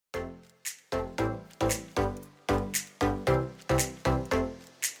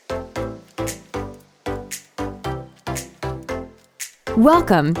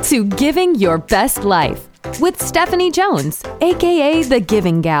Welcome to Giving Your Best Life with Stephanie Jones, aka The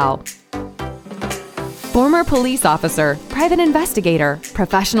Giving Gal. Former police officer, private investigator,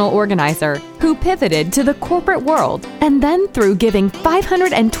 professional organizer who pivoted to the corporate world and then through giving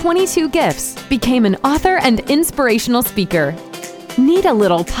 522 gifts became an author and inspirational speaker. Need a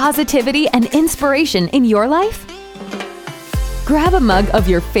little positivity and inspiration in your life? Grab a mug of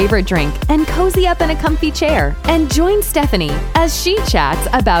your favorite drink and cozy up in a comfy chair and join Stephanie as she chats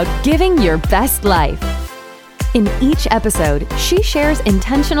about giving your best life. In each episode, she shares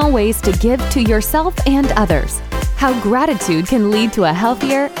intentional ways to give to yourself and others, how gratitude can lead to a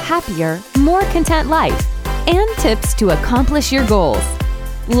healthier, happier, more content life, and tips to accomplish your goals.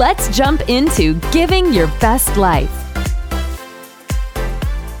 Let's jump into Giving Your Best Life.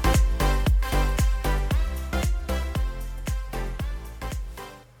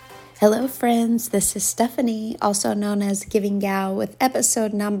 Hello friends, this is Stephanie, also known as Giving Gal, with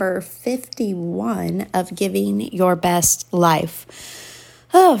episode number 51 of Giving Your Best Life.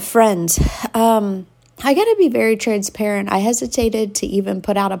 Oh, friends, I gotta be very transparent. I hesitated to even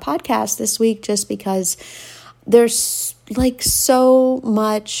put out a podcast this week just because there's like so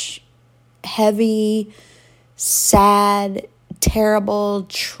much heavy, sad, terrible,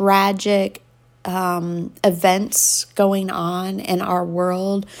 tragic events going on in our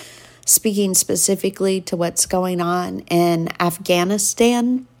world. Speaking specifically to what's going on in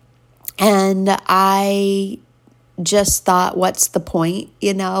Afghanistan. And I just thought, what's the point?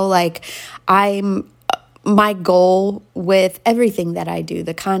 My goal with everything that I do,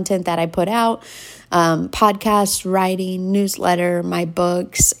 the content that I put out, podcast, writing, newsletter, my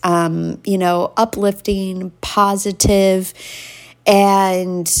books, uplifting, positive,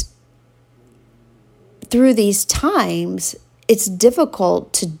 and through these times, it's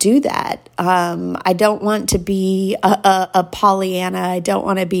difficult to do that. I don't want to be a Pollyanna. I don't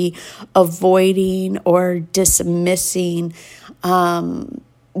want to be avoiding or dismissing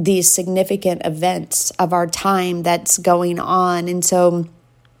these significant events of our time that's going on. And so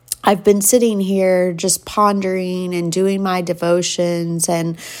I've been sitting here just pondering and doing my devotions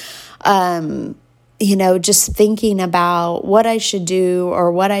and, just thinking about what I should do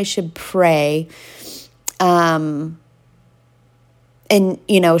or what I should pray. And,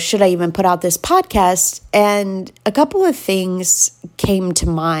 should I even put out this podcast? And a couple of things came to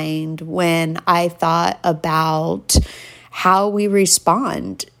mind when I thought about how we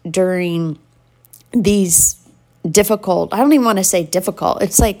respond during these difficult, I don't even want to say difficult,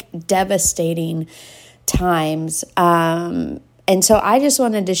 it's like devastating times. And so I just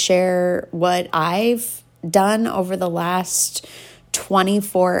wanted to share what I've done over the last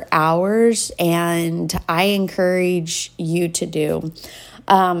 24 hours, and I encourage you to do.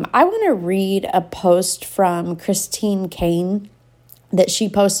 I want to read a post from Christine Caine that she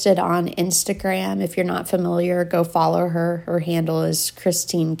posted on Instagram. If you're not familiar, go follow her. Her handle is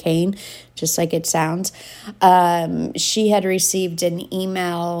Christine Caine, just like it sounds. She had received an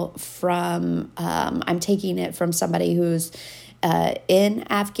email from, I'm taking it from somebody who's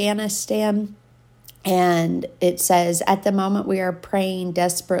in Afghanistan. And it says, at the moment, we are praying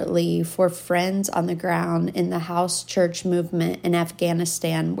desperately for friends on the ground in the house church movement in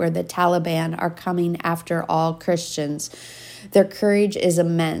Afghanistan, where the Taliban are coming after all Christians. Their courage is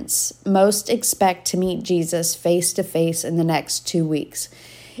immense. Most expect to meet Jesus face to face in the next 2 weeks.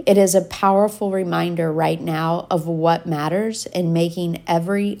 It is a powerful reminder right now of what matters and making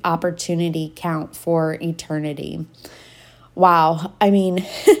every opportunity count for eternity. Wow. I mean,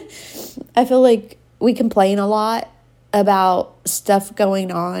 I feel like we complain a lot about stuff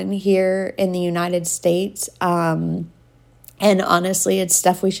going on here in the United States. And honestly, it's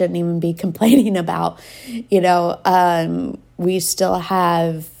stuff we shouldn't even be complaining about. We still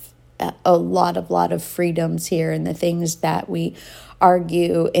have a lot of freedoms here, and the things that we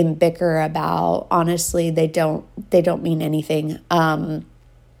argue and bicker about, honestly, they don't mean anything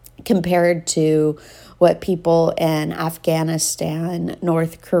compared to what people in Afghanistan,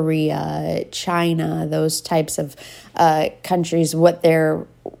 North Korea, China, those types of countries, what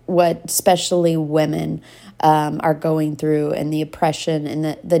especially women are going through, and the oppression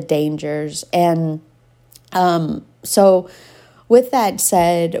and the dangers. And so with that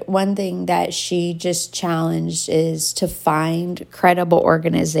said, one thing that she just challenged is to find credible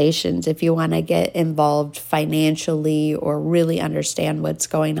organizations if you want to get involved financially or really understand what's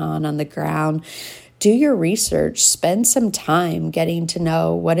going on the ground. Do your research, spend some time getting to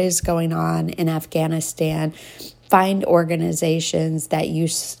know what is going on in Afghanistan. Find organizations that you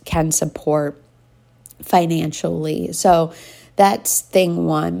can support financially. So that's thing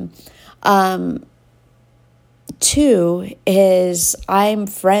one. Two is I'm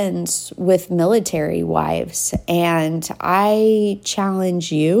friends with military wives, and I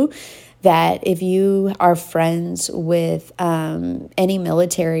challenge you that if you are friends with any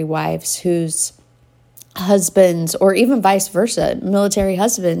military wives whose husbands, or even vice versa, military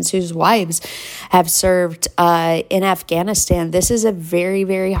husbands whose wives have served in Afghanistan, this is a very,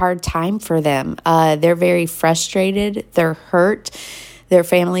 very hard time for them. They're very frustrated. They're hurt. Their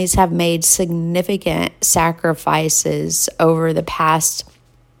families have made significant sacrifices over the past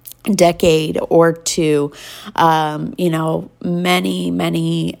decade or two. Many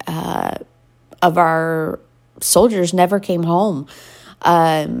of our soldiers never came home.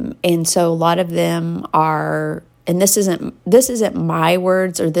 And so a lot of them are, and this isn't my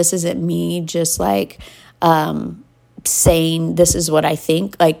words, or this isn't me just like saying this is what I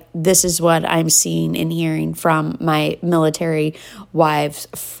think. Like, this is what I'm seeing and hearing from my military wives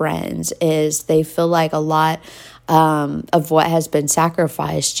friends, is they feel like a lot of what has been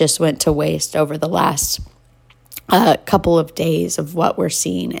sacrificed just went to waste over the last couple of days of what we're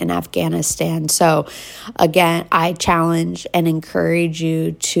seeing in Afghanistan. So again, I challenge and encourage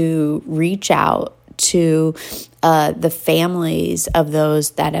you to reach out to the families of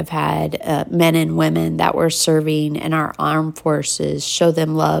those that have had men and women that were serving in our armed forces. Show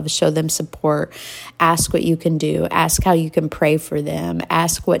them love, show them support, ask what you can do, ask how you can pray for them,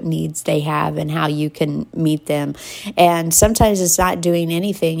 ask what needs they have and how you can meet them. And sometimes it's not doing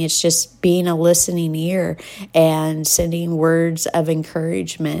anything, it's just being a listening ear and sending words of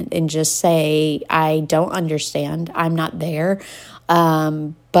encouragement, and just say, I don't understand, I'm not there,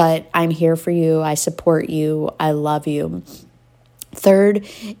 but I'm here for you. I support you. I love you. Third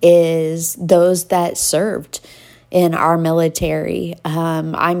is those that served in our military.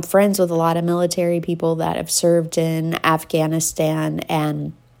 I'm friends with a lot of military people that have served in Afghanistan,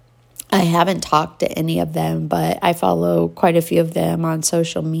 and I haven't talked to any of them, but I follow quite a few of them on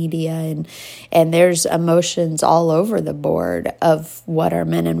social media, and there's emotions all over the board of what our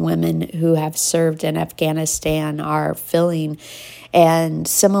men and women who have served in Afghanistan are feeling. And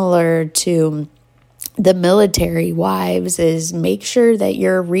similar to the military wives, is make sure that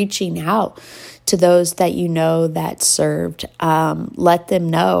you're reaching out to those that you know that served. Let them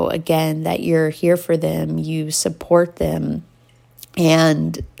know, again, that you're here for them, you support them,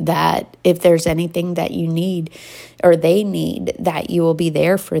 and that if there's anything that you need or they need, that you will be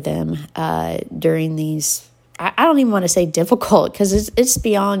there for them during these, I don't even want to say difficult, because it's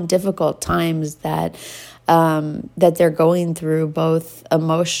beyond difficult times that they're going through, both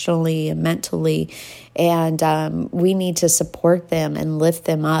emotionally and mentally. And we need to support them and lift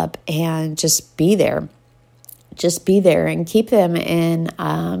them up and just be there. Just be there and keep them in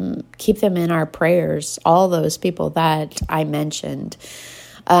our prayers. All those people that I mentioned.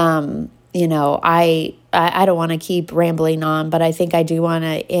 I don't want to keep rambling on, but I think I do want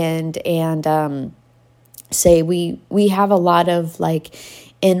to end and say we have a lot of like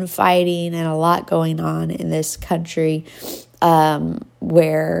infighting and a lot going on in this country,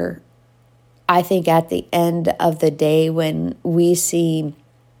 where I think at the end of the day, when we see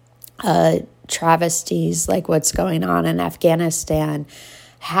travesties like what's going on in Afghanistan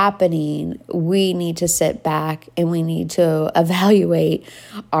happening, we need to sit back and we need to evaluate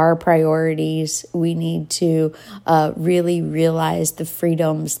our priorities. We need to really realize the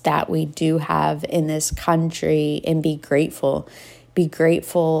freedoms that we do have in this country and be grateful. Be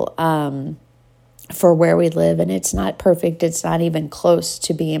grateful for where we live. And it's not perfect. It's not even close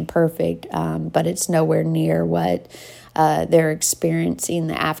to being perfect, but it's nowhere near what they're experiencing,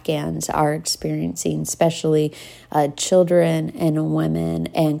 the Afghans are experiencing, especially children and women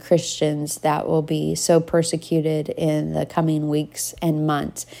and Christians that will be so persecuted in the coming weeks and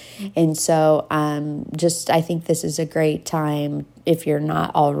months. And so I think this is a great time, if you're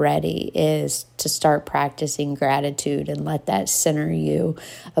not already, is to start practicing gratitude and let that center you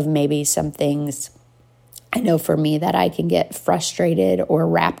of maybe some things. I know for me that I can get frustrated or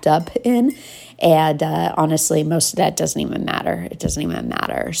wrapped up in, and honestly, most of that doesn't even matter. It doesn't even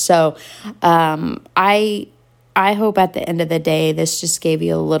matter. So I hope at the end of the day, this just gave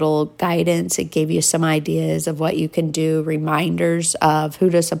you a little guidance. It gave you some ideas of what you can do, reminders of who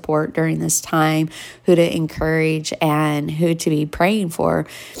to support during this time, who to encourage, and who to be praying for.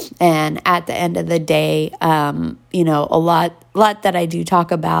 And at the end of the day, a lot that I do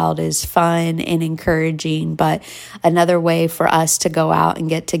talk about is fun and encouraging, but another way for us to go out and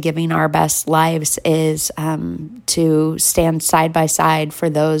get to giving our best lives is to stand side by side for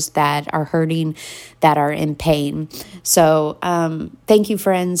those that are hurting, that are in pain. So thank you,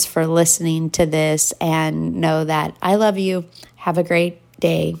 friends, for listening to this, and know that I love you. Have a great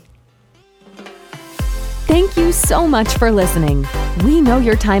day. Thank you so much for listening. We know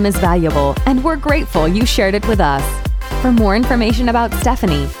your time is valuable, and we're grateful you shared it with us. For more information about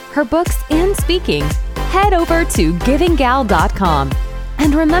Stephanie, her books, and speaking, head over to givinggal.com.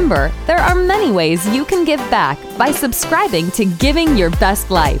 And remember, there are many ways you can give back by subscribing to Giving Your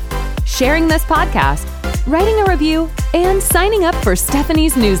Best Life, sharing this podcast, writing a review, and signing up for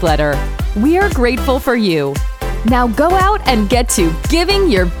Stephanie's newsletter. We are grateful for you. Now go out and get to Giving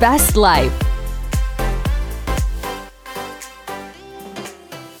Your Best Life.